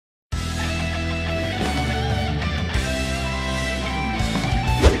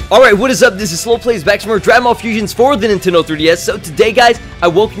Alright, what is up? This is Slow Plays back to more Dragon Ball Fusions for the Nintendo 3DS. So today, guys, I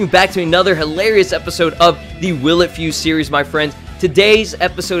welcome you back to another hilarious episode of the Will It Fuse series, my friends. Today's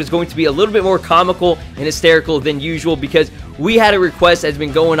episode is going to be a little bit more comical and hysterical than usual because we had a request that's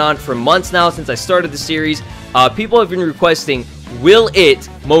been going on for months now since I started the series. People have been requesting Will It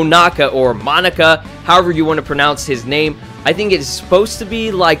Monaka, or Monaka, however you want to pronounce his name. I think it's supposed to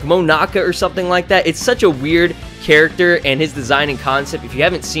be like Monaka or something like that. It's such a weird character, and his design and concept, if you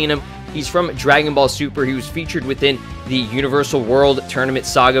haven't seen him, he's from Dragon Ball Super. He was featured within the Universal World Tournament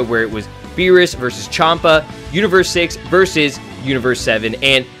Saga, where it was Beerus versus Champa, Universe 6 versus Universe 7,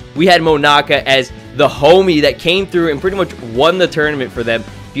 and we had Monaka as the homie that came through and pretty much won the tournament for them.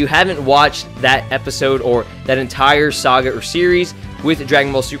 If you haven't watched that episode or that entire saga or series with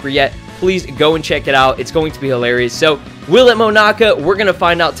Dragon Ball Super yet, please go and check it out. It's going to be hilarious. So, Will It Monaka? We're going to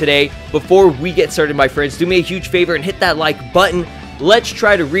find out today. Before we get started, my friends, do me a huge favor and hit that like button. Let's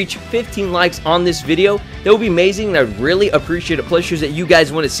try to reach 15 likes on this video. That would be amazing, and I'd really appreciate it. Plus, shows that you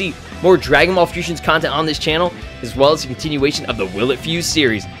guys want to see more Dragon Ball Fusions content on this channel, as well as a continuation of the Will It Fuse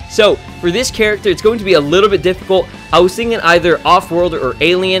series. So, for this character, it's going to be a little bit difficult. I was thinking either Off-Worlder or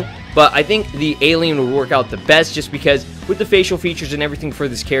Alien, but I think the Alien would work out the best just because with the facial features and everything for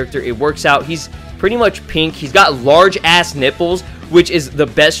this character, it works out. He's pretty much pink. He's got large-ass nipples, which is the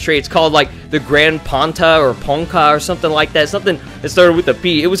best trait. It's called, like, the Grand Ponta or Ponta or something like that. Something that started with a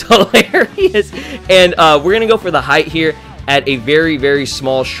P. It was hilarious. And we're going to go for the height here at a very, very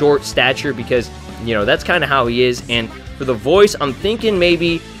small, short stature because, you know, that's kind of how he is. And for the voice, I'm thinking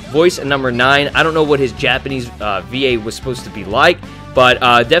maybe voice number 9. I don't know what his Japanese VA was supposed to be like, but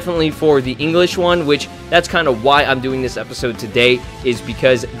definitely for the English one, which that's kind of why I'm doing this episode today, is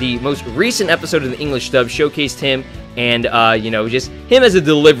because the most recent episode of the English dub showcased him and, you know, just him as a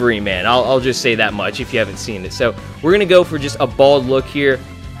delivery man. I'll just say that much if you haven't seen it. So we're going to go for just a bald look here.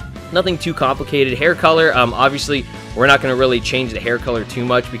 Nothing too complicated. Hair color, obviously, we're not going to really change the hair color too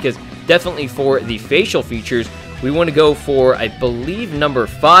much because definitely for the facial features, we want to go for, I believe, number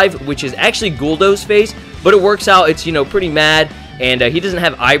 5, which is actually Guldo's face, but it works out. It's, you know, pretty mad. And he doesn't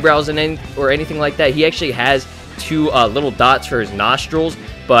have eyebrows or anything like that. He actually has 2 little dots for his nostrils,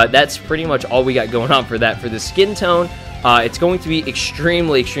 but that's pretty much all we got going on for that. For the skin tone, it's going to be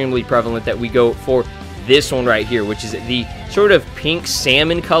extremely, extremely prevalent that we go for this one right here, which is the sort of pink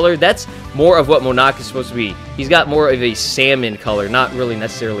salmon color. That's more of what Monaka is supposed to be. He's got more of a salmon color, not really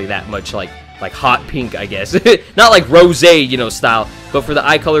necessarily that much like hot pink, I guess. Not like rosé, you know, style. But for the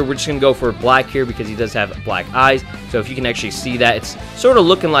eye color, we're just going to go for black here because he does have black eyes. So if you can actually see that, it's sort of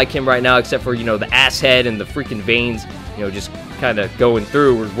looking like him right now, except for, you know, the ass head and the freaking veins, you know, just kind of going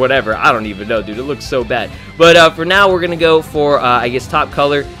through or whatever. I don't even know, dude. It looks so bad. But for now, we're going to go for, I guess, top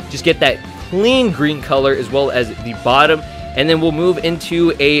color. Just get that clean green color as well as the bottom. And then we'll move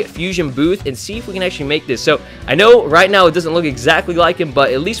into a fusion booth and see if we can actually make this. So I know right now it doesn't look exactly like him,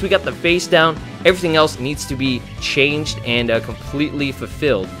 but at least we got the face down. Everything else needs to be changed and completely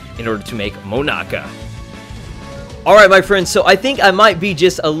fulfilled in order to make Monaka. Alright, my friends, so I think I might be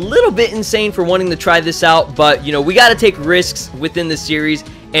just a little bit insane for wanting to try this out, but, you know, we got to take risks within the series,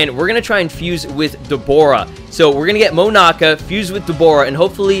 and we're going to try and fuse with Deborah. So we're going to get Monaka, fuse with Deborah, and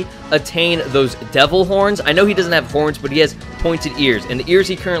hopefully attain those devil horns. I know he doesn't have horns, but he has pointed ears, and the ears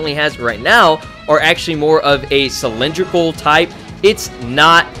he currently has right now are actually more of a cylindrical type. It's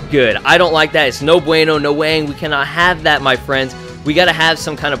not good. I don't like that. It's no bueno, no way. We cannot have that, my friends. We got to have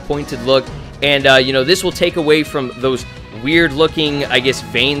some kind of pointed look. And, you know, this will take away from those weird-looking, I guess,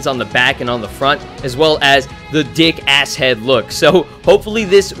 veins on the back and on the front, as well as the dick-ass head look. So, hopefully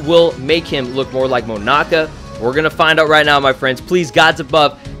this will make him look more like Monaka. We're going to find out right now, my friends. Please, gods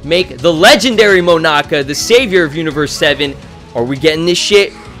above, make the legendary Monaka the savior of Universe 7. Are we getting this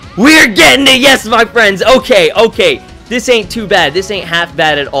shit? We're getting it! Yes, my friends! Okay, okay. This ain't too bad. This ain't half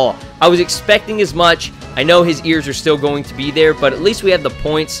bad at all. I was expecting as much. I know his ears are still going to be there, but at least we have the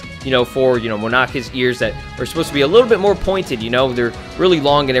points, you know, for, you know, Monaka's ears that are supposed to be a little bit more pointed, you know. They're really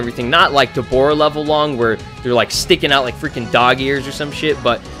long and everything. Not like Deborah level long where they're, like, sticking out like freaking dog ears or some shit,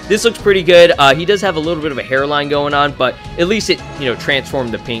 but this looks pretty good. He does have a little bit of a hairline going on, but at least it, you know,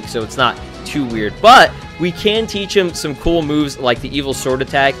 transformed to pink, so it's not too weird. But we can teach him some cool moves like the evil sword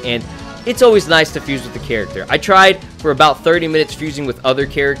attack, and it's always nice to fuse with the character. I tried for about 30 minutes fusing with other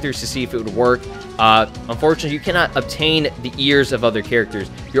characters to see if it would work. Unfortunately, you cannot obtain the ears of other characters.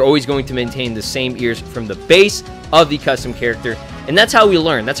 You're always going to maintain the same ears from the base of the custom character. And that's how we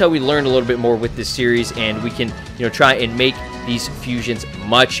learn. That's how we learn a little bit more with this series, and we can, you know, try and make these fusions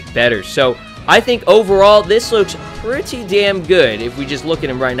much better. So I think overall, this looks pretty damn good if we just look at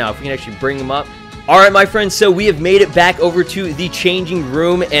him right now. If we can actually bring him up, Alright, my friends, so we have made it back over to the changing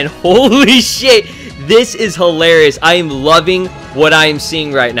room, and holy shit, this is hilarious. I am loving what I am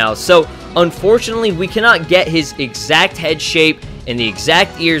seeing right now. So, unfortunately, we cannot get his exact head shape and the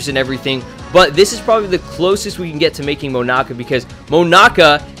exact ears and everything, but this is probably the closest we can get to making Monaka, because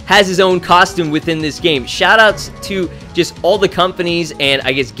Monaka has his own costume within this game. Shoutouts to just all the companies and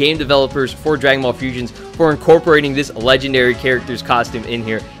I guess game developers for Dragon Ball Fusions for incorporating this legendary character's costume in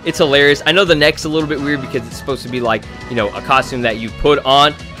here. It's hilarious. I know the neck's a little bit weird because it's supposed to be like, you know, a costume that you put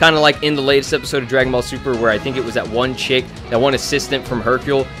on, kind of like in the latest episode of Dragon Ball Super, where I think it was that one chick, that one assistant from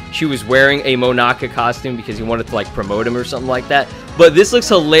Hercule, she was wearing a Monaka costume because he wanted to like promote him or something like that. But this looks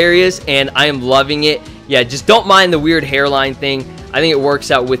hilarious and I am loving it. Yeah, just don't mind the weird hairline thing. I think it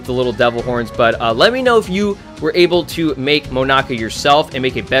works out with the little devil horns, but let me know if you were able to make Monaka yourself and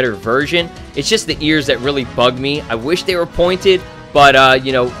make a better version. It's just the ears that really bug me. I wish they were pointed, but,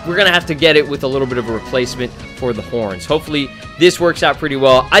 you know, we're going to have to get it with a little bit of a replacement for the horns. Hopefully, this works out pretty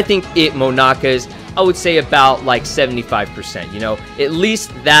well. I think Monaka's, I would say about like 75%, you know, at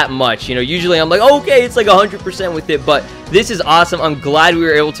least that much. You know, usually I'm like, okay, it's like 100% with it, but this is awesome. I'm glad we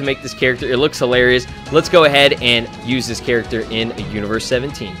were able to make this character. It looks hilarious. Let's go ahead and use this character in Universe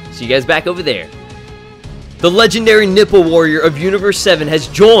 17. See you guys back over there. The legendary Nipple Warrior of Universe 7 has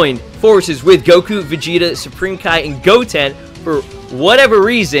joined forces with Goku, Vegeta, Supreme Kai, and Goten for whatever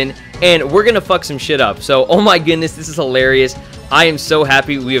reason, and we're gonna fuck some shit up. So, oh my goodness, this is hilarious. I am so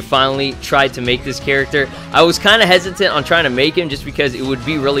happy we have finally tried to make this character. I was kind of hesitant on trying to make him just because it would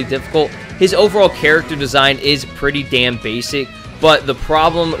be really difficult. His overall character design is pretty damn basic, but the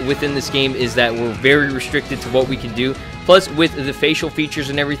problem within this game is that we're very restricted to what we can do. Plus, with the facial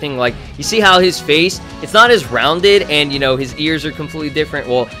features and everything, like, you see how his face, it's not as rounded, and, you know, his ears are completely different.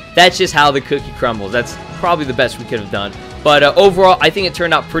 Well, that's just how the cookie crumbles. That's probably the best we could have done. But overall, I think it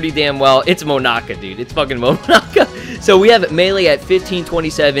turned out pretty damn well. It's Monaka, dude. It's fucking Monaka. So we have melee at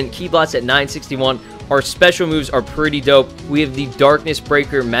 1527, Ki Blasts at 961. Our special moves are pretty dope. We have the Darkness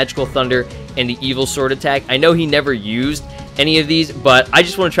Breaker, Magical Thunder, and the Evil Sword Attack. I know he never used any of these, but I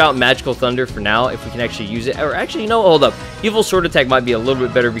just want to try out Magical Thunder for now, if we can actually use it. Or actually, you know, hold up. Evil Sword Attack might be a little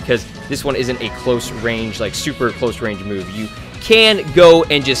bit better because this one isn't a close range, like super close range move. You can go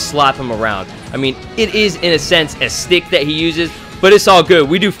and just slap him around. I mean, it is in a sense a stick that he uses, but it's all good.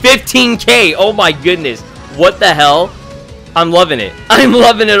 We do 15k. Oh my goodness. What the hell? I'm loving it. I'm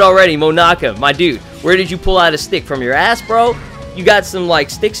loving it already. Monaka, my dude, where did you pull out a stick? From your ass, bro? You got some like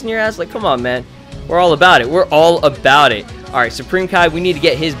sticks in your ass? Like, come on, man. We're all about it. We're all about it. All right, Supreme Kai, we need to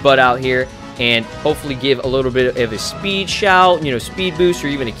get his butt out here and hopefully give a little bit of a speed shout, you know, speed boost, or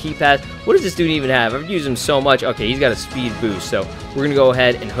even a key pass. What does this dude even have? I've used him so much. Okay, he's got a speed boost, so we're gonna go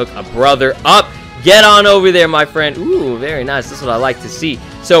ahead and hook a brother up. Get on over there, my friend. Ooh, very nice. This is what I like to see.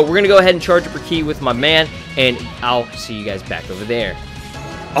 So we're gonna go ahead and charge up for Ki with my man, and I'll see you guys back over there.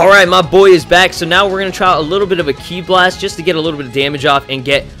 All right, my boy is back. So now we're gonna try a little bit of a Ki Blast just to get a little bit of damage off and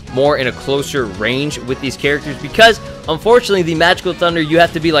get more in a closer range with these characters, because unfortunately the Magical Thunder, you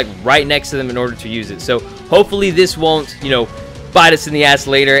have to be like right next to them in order to use it. So hopefully this won't, you know, bite us in the ass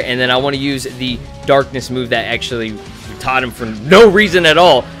later. And then I want to use the Darkness move that actually taught him for no reason at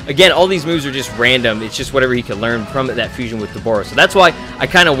all. Again, all these moves are just random. It's just whatever he could learn from that fusion with Deborah. So that's why I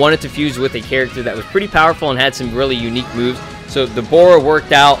kind of wanted to fuse with a character that was pretty powerful and had some really unique moves. So Deborah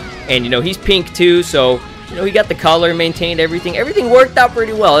worked out, and, you know, he's pink too, so, you know, he got the color, maintained everything. Everything worked out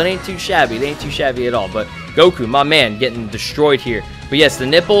pretty well. It ain't too shabby. It ain't too shabby at all. But Goku, my man, getting destroyed here. But yes, the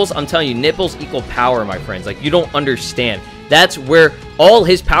nipples, I'm telling you, nipples equal power, my friends. Like, you don't understand. That's where all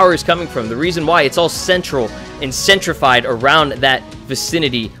his power is coming from. The reason why, it's all central and centrified around that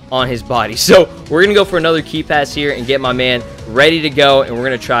vicinity on his body. So we're going to go for another key pass here and get my man ready to go, and we're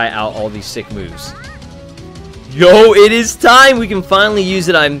going to try out all these sick moves. Yo, it is time. We can finally use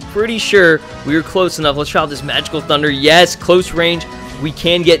it. I'm pretty sure we were close enough. Let's try out this Magical Thunder. Yes, close range. We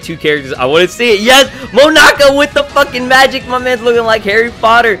can get two characters. I want to see it. Yes, Monaka with the fucking magic. My man's looking like Harry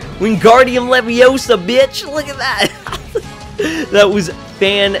Potter. Wingardium Leviosa, bitch. Look at that. That was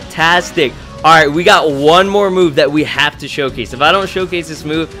fantastic. All right, we got one more move that we have to showcase. If I don't showcase this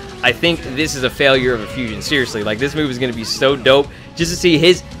move, I think this is a failure of a fusion. Seriously, like, this move is going to be so dope. Just to see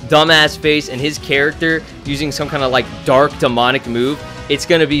his dumbass face and his character using some kind of like dark demonic move, it's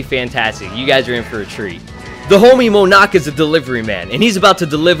going to be fantastic. You guys are in for a treat. The homie Monaka is a delivery man, and he's about to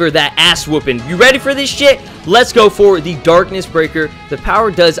deliver that ass whooping. You ready for this shit? Let's go for the Darkness Breaker. The power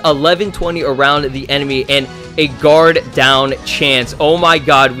does 1120 around the enemy and a guard down chance. Oh my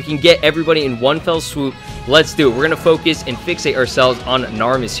god, we can get everybody in one fell swoop. Let's do it. We're going to focus and fixate ourselves on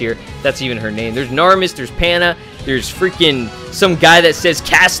Narmis here. That's even her name. There's Narmis, there's Panna, There's freaking some guy that says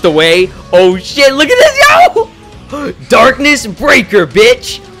cast away. Oh shit, look at this, yo! Darkness Breaker,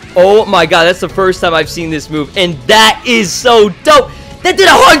 bitch. Oh my god, that's the first time I've seen this move, and that is so dope. That did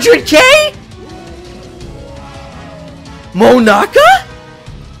 100k? Monaka?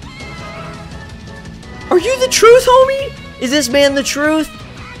 Are you the truth, homie? Is this man the truth?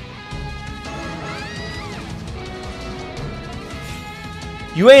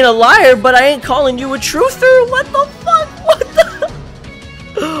 You ain't a liar, but I ain't calling you a truther. What the fuck? What the?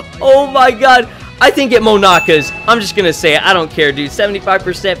 Oh my god. I think at Monaka's, I'm just gonna say it. I don't care, dude.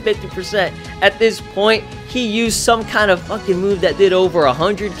 75%, 50%. At this point, he used some kind of fucking move that did over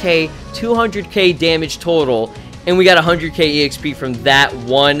 100k, 200k damage total, and we got 100k EXP from that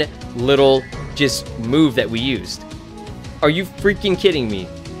one little just move that we used. Are you freaking kidding me?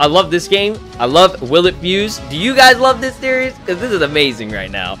 I love this game. I love Will It Fuse. Do you guys love this series? Because this is amazing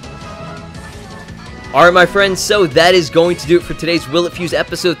right now. Alright, my friends, so that is going to do it for today's Will It Fuse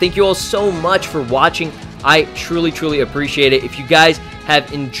episode. Thank you all so much for watching. I truly appreciate it. If you guys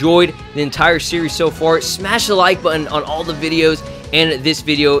have enjoyed the entire series so far, smash the like button on all the videos and this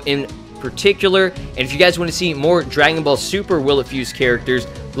video in particular. And if you guys want to see more Dragon Ball Super Will It Fuse characters,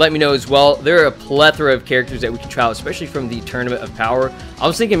 let me know as well. There are a plethora of characters that we can try out, especially from the Tournament of Power. I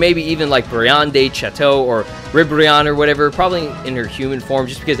was thinking maybe even like Briande, Chateau, or Ribrianne or whatever, probably in her human form,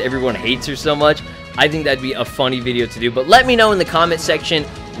 just because everyone hates her so much. I think that'd be a funny video to do. But let me know in the comment section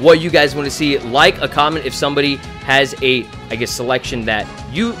what you guys want to see. Like a comment if somebody has a, I guess, selection that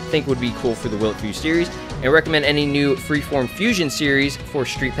you think would be cool for the Will It Fuse series, and recommend any new Freeform Fusion series for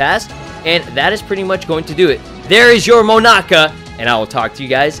Street Pass. And that is pretty much going to do it. There is your Monaka, and I will talk to you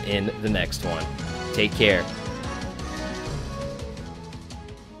guys in the next one. Take care.